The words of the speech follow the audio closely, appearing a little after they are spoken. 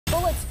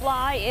Bullets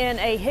fly in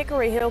a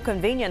Hickory Hill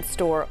convenience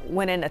store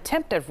when an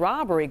attempted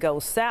robbery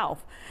goes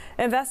south.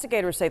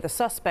 Investigators say the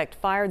suspect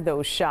fired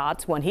those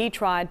shots when he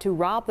tried to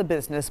rob the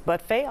business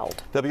but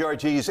failed.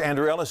 WRG's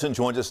Andrew Ellison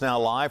joins us now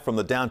live from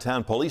the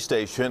downtown police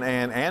station.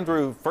 And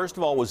Andrew, first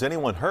of all, was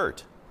anyone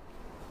hurt?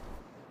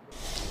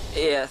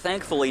 Yeah,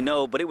 thankfully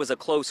no, but it was a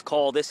close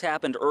call. This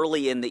happened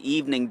early in the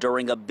evening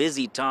during a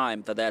busy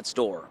time for that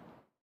store.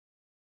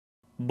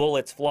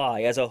 Bullets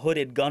fly as a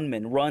hooded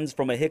gunman runs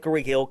from a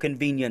Hickory Hill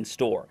convenience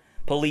store.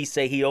 Police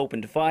say he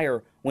opened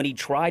fire when he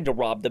tried to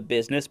rob the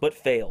business but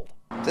failed.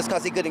 Just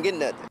because he couldn't get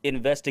nothing.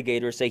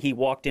 Investigators say he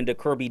walked into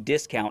Kirby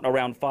Discount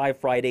around 5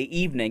 Friday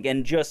evening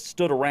and just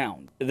stood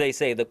around. They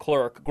say the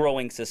clerk,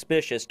 growing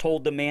suspicious,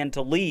 told the man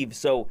to leave,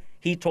 so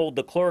he told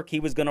the clerk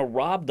he was going to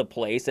rob the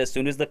place as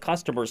soon as the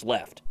customers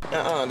left.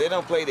 They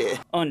don't play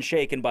that.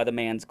 Unshaken by the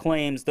man's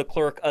claims, the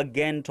clerk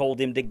again told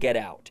him to get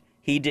out.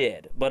 He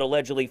did, but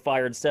allegedly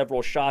fired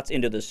several shots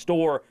into the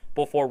store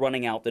before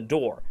running out the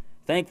door.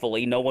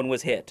 Thankfully, no one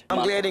was hit.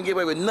 I'm glad I didn't get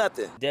away with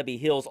nothing. Debbie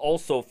Hill's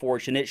also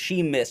fortunate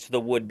she missed the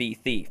would-be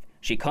thief.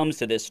 She comes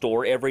to this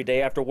store every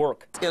day after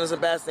work.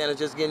 Innocent bystander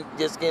just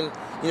getting,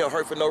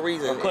 hurt for no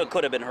reason.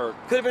 Could have been hurt.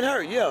 Could have been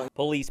hurt, yeah.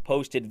 Police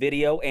posted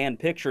video and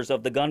pictures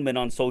of the gunman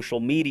on social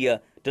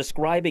media,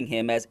 describing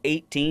him as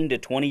 18 to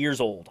 20 years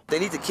old. They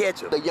need to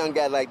catch him. A young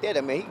guy like that,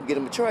 he can get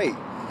him a trade.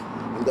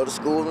 He can go to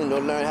school and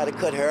learn how to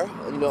cut hair,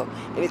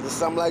 anything,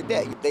 something like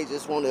that. They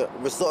just want to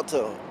resort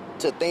to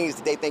things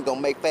that they think gonna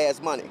make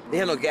fast money. They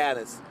have no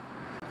guidance.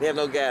 They have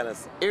no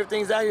guidance.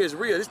 Everything's out here is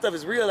real. This stuff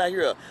is real out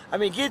here.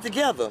 Get it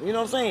together. You know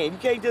what I'm saying? You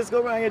can't just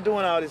go around here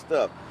doing all this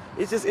stuff.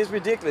 It's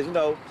ridiculous,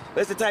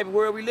 That's the type of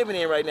world we're living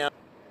in right now.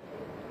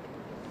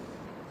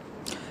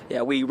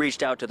 Yeah, we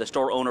reached out to the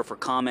store owner for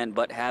comment,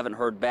 but haven't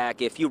heard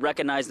back. If you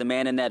recognize the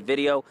man in that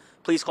video,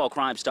 please call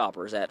Crime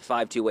Stoppers at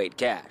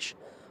 528-CASH.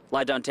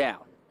 Live downtown,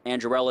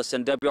 Andrew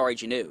Ellison,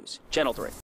 WREG News, Channel 3.